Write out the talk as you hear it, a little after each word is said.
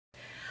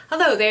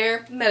Hello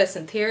there,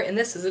 Medicine here, and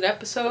this is an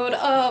episode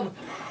of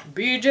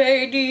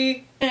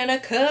BJD and a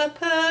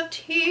cup of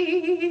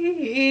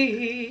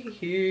tea.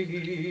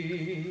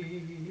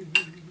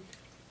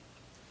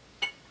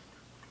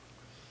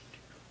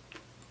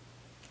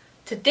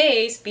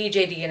 Today's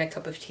BJD and a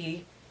cup of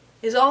tea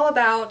is all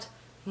about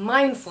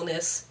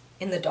mindfulness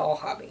in the doll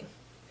hobby.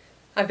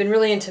 I've been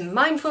really into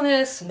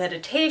mindfulness,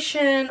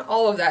 meditation,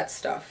 all of that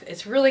stuff.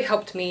 It's really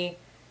helped me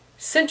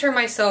center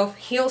myself,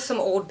 heal some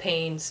old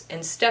pains,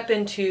 and step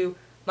into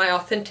my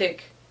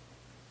authentic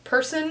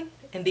person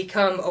and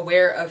become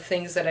aware of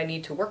things that I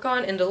need to work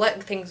on and to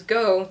let things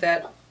go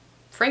that,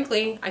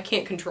 frankly, I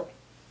can't control.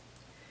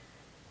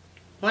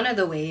 One of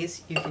the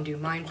ways you can do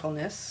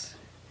mindfulness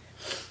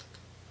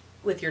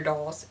with your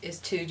dolls is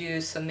to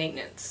do some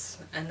maintenance,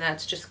 and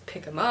that's just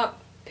pick them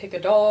up, pick a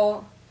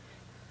doll,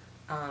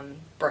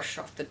 brush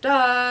off the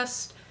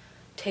dust,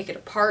 take it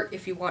apart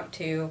if you want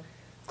to,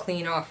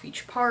 clean off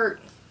each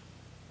part,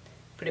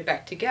 put it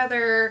back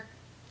together,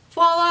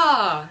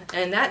 voila!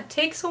 And that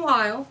takes a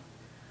while,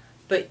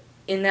 but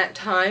in that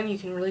time you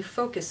can really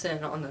focus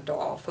in on the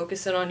doll,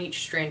 focus in on each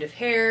strand of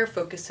hair,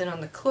 focus in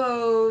on the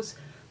clothes,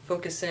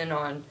 focus in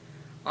on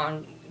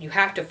you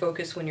have to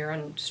focus when you're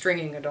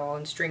unstringing a doll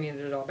and stringing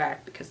the doll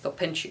back because they'll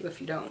pinch you if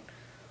you don't.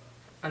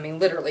 I mean,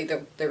 literally,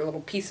 their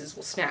little pieces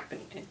will snap and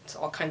it's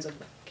all kinds of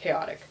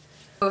chaotic.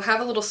 So have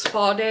a little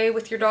spa day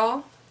with your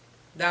doll.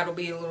 That'll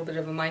be a little bit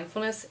of a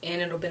mindfulness,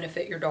 and it'll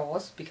benefit your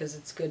dolls because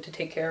it's good to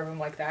take care of them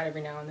like that every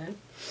now and then.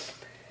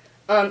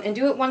 And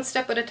do it one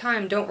step at a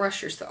time. Don't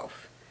rush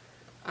yourself.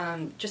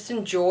 Just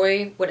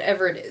enjoy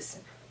whatever it is.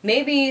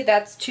 Maybe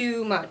that's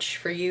too much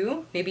for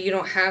you. Maybe you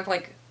don't have,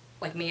 like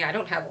me, I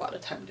don't have a lot of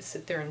time to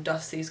sit there and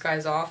dust these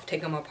guys off,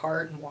 take them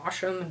apart and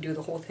wash them and do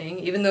the whole thing,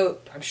 even though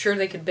I'm sure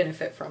they could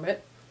benefit from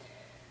it.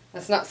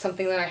 That's not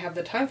something that I have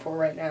the time for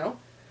right now.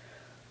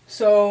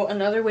 So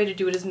another way to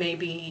do it is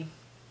maybe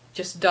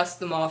just dust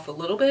them off a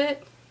little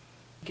bit.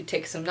 You could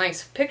take some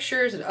nice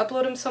pictures and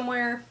upload them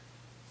somewhere.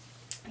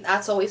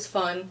 That's always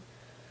fun.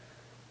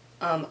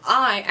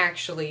 I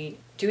actually,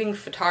 doing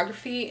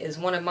photography is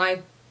one of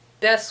my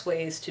best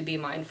ways to be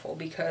mindful,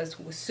 because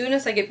as soon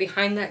as I get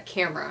behind that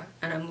camera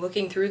and I'm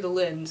looking through the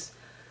lens,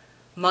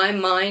 my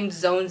mind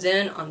zones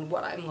in on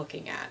what I'm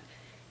looking at.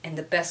 And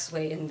the best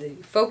way in the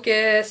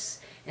focus,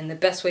 and the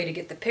best way to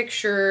get the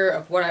picture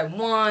of what I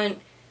want,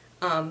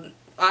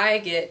 I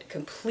get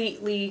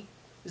completely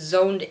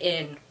zoned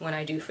in when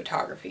I do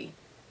photography.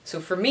 So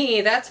for me,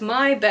 that's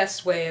my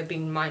best way of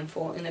being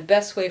mindful, and the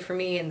best way for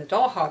me in the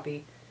doll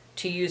hobby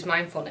to use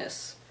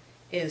mindfulness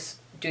is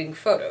doing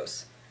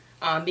photos.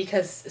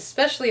 Because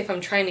especially if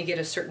I'm trying to get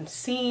a certain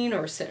scene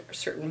or a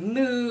certain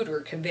mood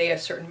or convey a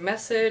certain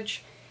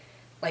message,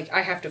 like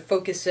I have to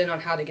focus in on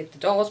how to get the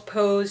dolls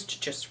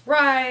posed just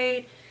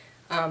right,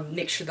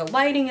 make sure the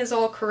lighting is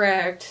all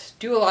correct,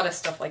 do a lot of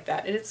stuff like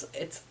that.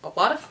 It's a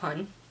lot of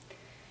fun.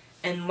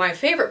 And my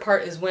favorite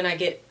part is when I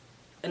get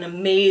an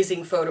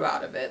amazing photo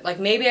out of it. Like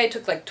maybe I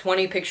took like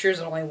 20 pictures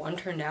and only one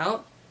turned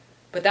out,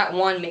 but that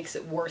one makes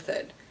it worth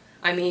it.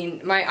 I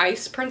mean, my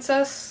ice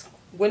princess,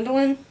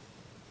 Gwendolyn,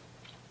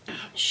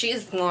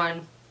 she's the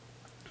one,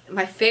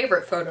 my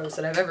favorite photos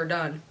that I've ever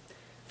done.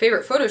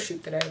 Favorite photo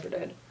shoot that I ever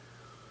did.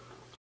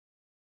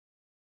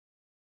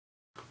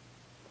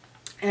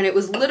 And it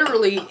was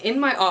literally in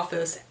my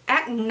office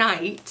at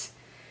night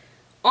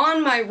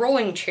on my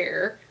rolling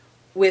chair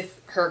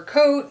with her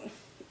coat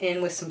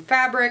and with some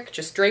fabric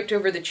just draped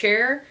over the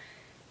chair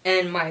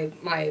and my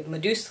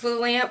Medusa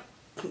lamp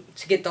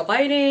to get the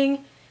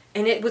lighting,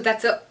 and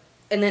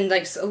and then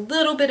like a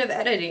little bit of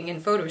editing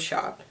in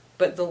Photoshop,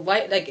 but the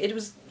light, like, it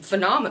was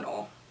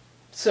phenomenal.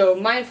 So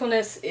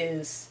mindfulness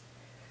is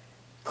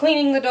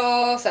cleaning the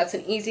dolls, that's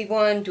an easy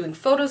one. Doing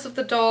photos of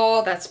the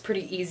doll, that's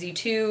pretty easy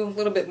too. A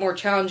little bit more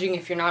challenging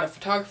if you're not a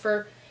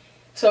photographer.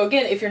 So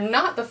again, if you're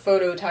not the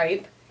photo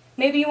type,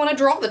 maybe you want to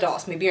draw the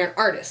dolls. Maybe you're an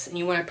artist and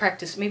you want to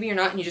practice. Maybe you're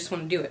not and you just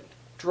want to do it.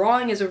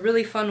 Drawing is a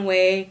really fun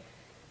way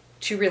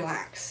to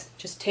relax.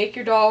 Just take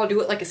your doll, do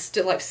it like a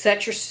still life.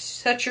 Set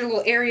your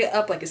little area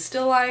up like a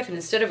still life, and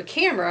instead of a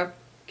camera,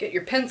 get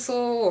your pencil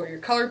or your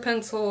color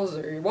pencils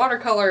or your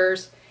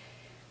watercolors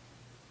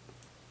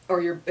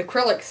or your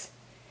acrylics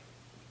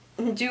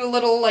and do a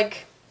little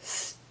like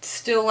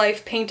still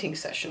life painting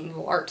session, a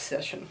little art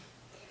session.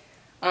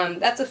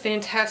 That's a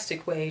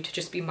fantastic way to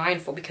just be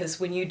mindful, because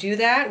when you do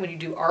that, when you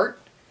do art,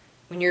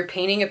 when you're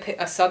painting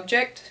a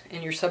subject,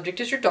 and your subject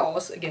is your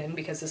dolls, again,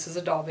 because this is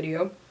a doll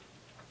video,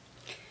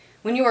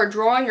 when you are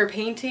drawing or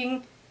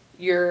painting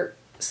your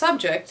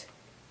subject,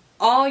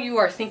 all you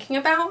are thinking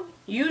about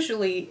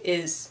usually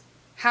is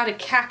how to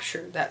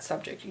capture that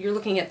subject. You're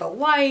looking at the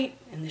light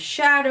and the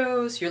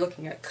shadows, you're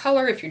looking at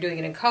color if you're doing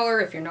it in color,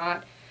 if you're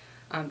not.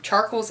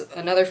 Charcoal's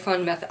another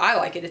fun method. I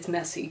like it, it's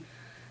messy.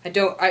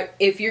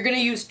 If you're going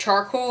to use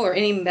charcoal or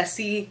any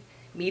messy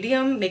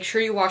medium, make sure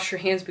you wash your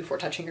hands before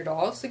touching your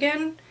dolls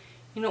again.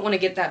 You don't want to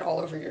get that all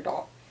over your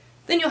doll.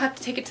 Then you'll have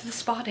to take it to the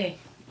spa day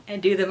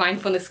and do the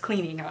mindfulness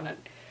cleaning on it.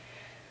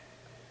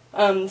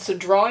 So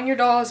drawing your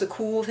doll is a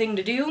cool thing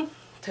to do,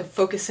 to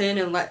focus in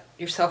and let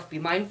yourself be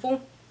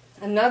mindful.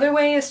 Another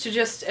way is to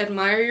just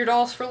admire your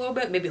dolls for a little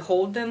bit, maybe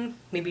hold them,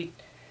 maybe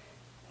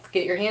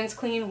get your hands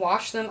clean,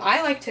 wash them.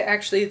 I like to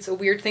actually, it's a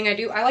weird thing I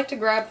do, I like to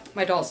grab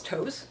my doll's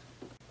toes.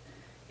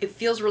 It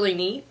feels really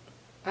neat.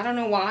 I don't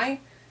know why,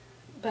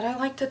 but I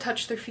like to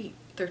touch their feet,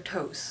 their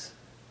toes.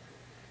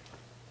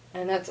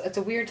 And that's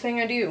a weird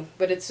thing I do,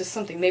 but it's just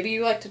something. Maybe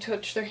you like to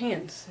touch their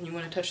hands, and you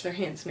want to touch their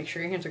hands. Make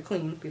sure your hands are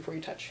clean before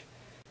you touch.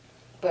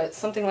 But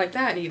something like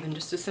that, even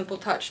just a simple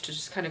touch to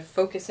just kind of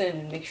focus in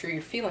and make sure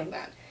you're feeling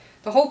that.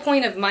 The whole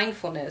point of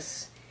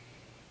mindfulness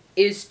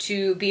is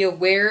to be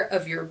aware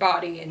of your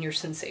body and your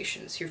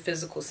sensations, your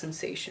physical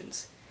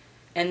sensations.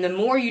 And the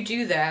more you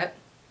do that,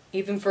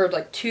 even for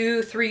like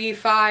 2, 3,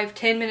 5,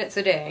 10 minutes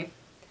a day,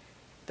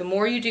 the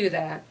more you do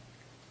that,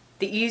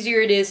 the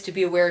easier it is to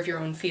be aware of your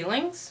own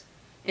feelings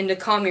and to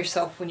calm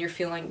yourself when you're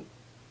feeling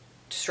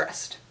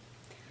stressed.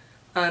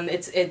 And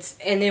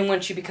then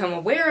once you become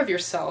aware of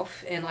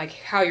yourself and like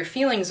how your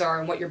feelings are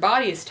and what your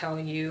body is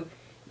telling you,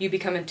 you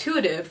become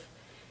intuitive,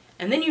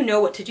 and then you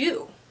know what to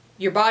do.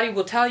 Your body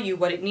will tell you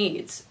what it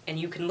needs, and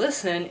you can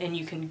listen and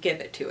you can give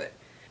it to it.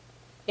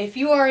 If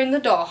you are in the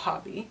doll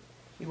hobby,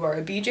 you are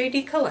a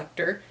BJD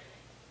collector,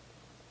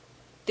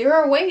 there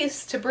are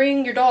ways to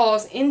bring your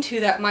dolls into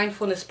that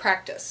mindfulness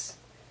practice.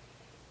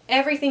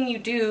 Everything you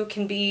do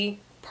can be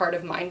part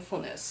of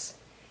mindfulness.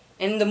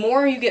 And the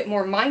more you get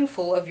more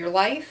mindful of your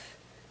life,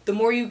 the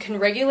more you can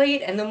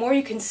regulate and the more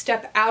you can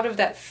step out of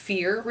that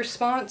fear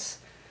response,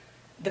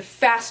 the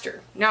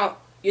faster. Now,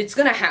 it's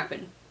going to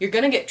happen. You're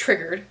going to get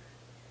triggered.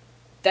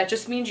 That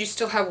just means you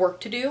still have work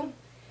to do.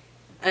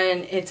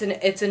 And it's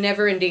a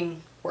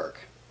never-ending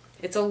work.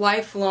 It's a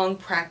lifelong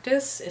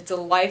practice. It's a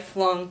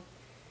lifelong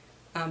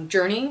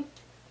journey.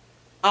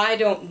 I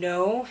don't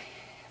know.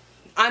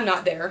 I'm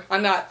not there.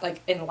 I'm not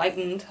like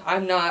enlightened.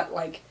 I'm not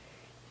like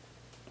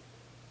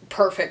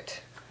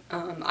perfect.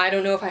 I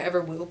don't know if I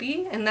ever will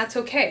be, and that's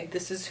okay.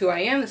 This is who I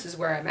am. This is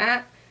where I'm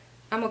at.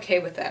 I'm okay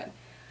with that.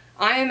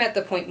 I am at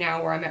the point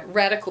now where I'm at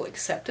radical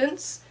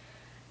acceptance,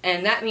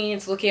 and that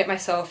means looking at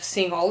myself,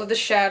 seeing all of the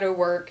shadow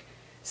work,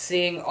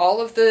 seeing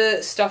all of the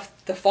stuff,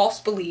 the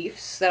false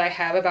beliefs that I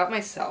have about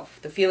myself,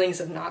 the feelings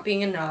of not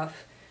being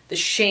enough, the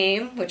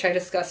shame, which I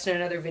discussed in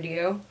another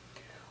video,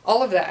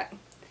 all of that.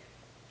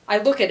 I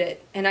look at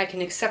it and I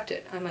can accept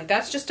it. I'm like,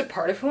 that's just a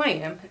part of who I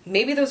am.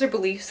 Maybe those are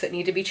beliefs that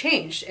need to be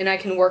changed, and I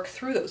can work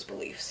through those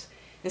beliefs.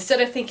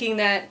 Instead of thinking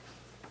that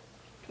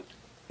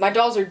my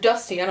dolls are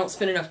dusty, I don't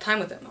spend enough time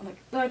with them. I'm like,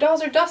 my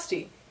dolls are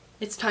dusty.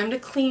 It's time to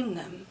clean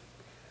them.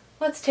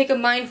 Let's take a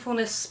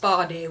mindfulness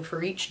spa day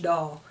for each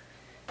doll.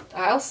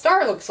 Isle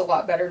Star looks a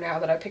lot better now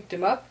that I picked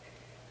him up.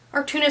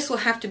 Artunis will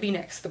have to be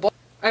next.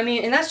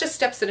 And that's just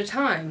steps at a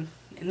time.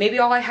 And maybe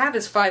all I have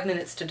is 5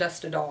 minutes to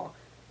dust a doll.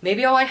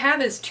 Maybe all I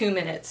have is 2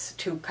 minutes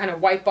to kind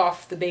of wipe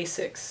off the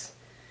basics.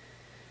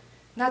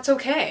 That's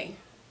okay.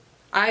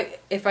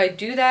 If I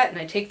do that and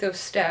I take those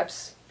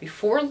steps,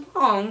 before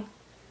long,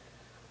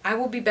 I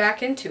will be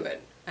back into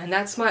it. And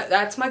that's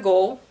my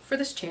goal for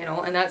this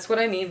channel, and that's what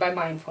I mean by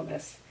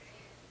mindfulness.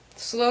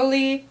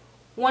 Slowly,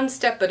 one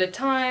step at a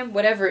time,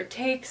 whatever it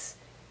takes,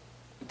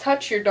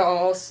 touch your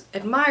dolls,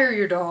 admire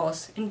your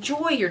dolls,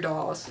 enjoy your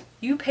dolls.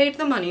 You paid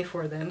the money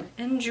for them.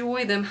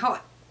 Enjoy them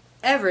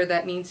however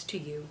that means to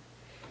you.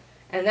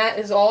 And that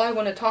is all I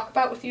want to talk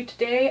about with you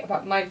today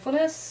about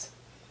mindfulness.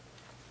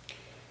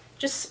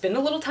 Just spend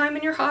a little time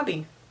in your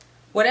hobby.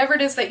 Whatever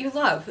it is that you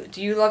love.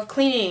 Do you love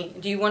cleaning?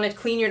 Do you want to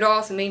clean your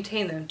dolls and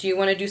maintain them? Do you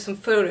want to do some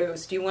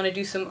photos? Do you want to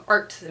do some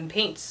art and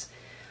paints?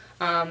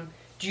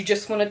 Do you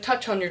just want to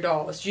touch on your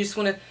dolls? Do you just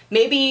want to,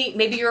 maybe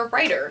you're a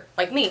writer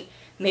like me.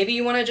 Maybe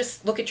you want to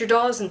just look at your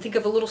dolls and think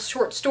of a little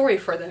short story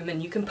for them,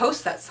 and you can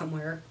post that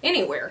somewhere,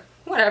 anywhere,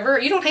 whatever.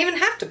 You don't even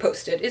have to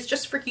post it. It's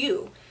just for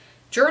you.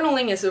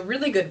 Journaling is a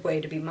really good way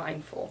to be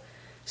mindful.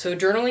 So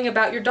journaling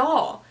about your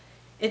doll.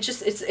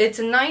 It's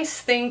a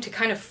nice thing to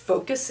kind of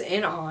focus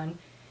in on.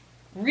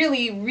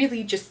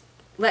 Really just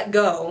let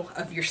go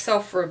of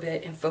yourself for a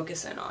bit and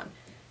focus in on.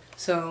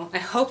 So I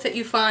hope that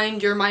you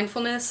find your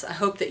mindfulness. I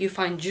hope that you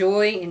find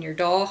joy in your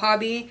doll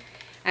hobby,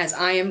 as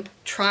I am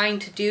trying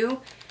to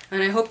do.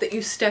 And I hope that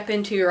you step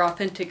into your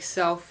authentic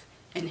self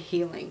and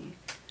healing.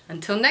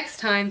 Until next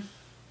time,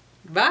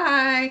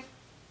 bye!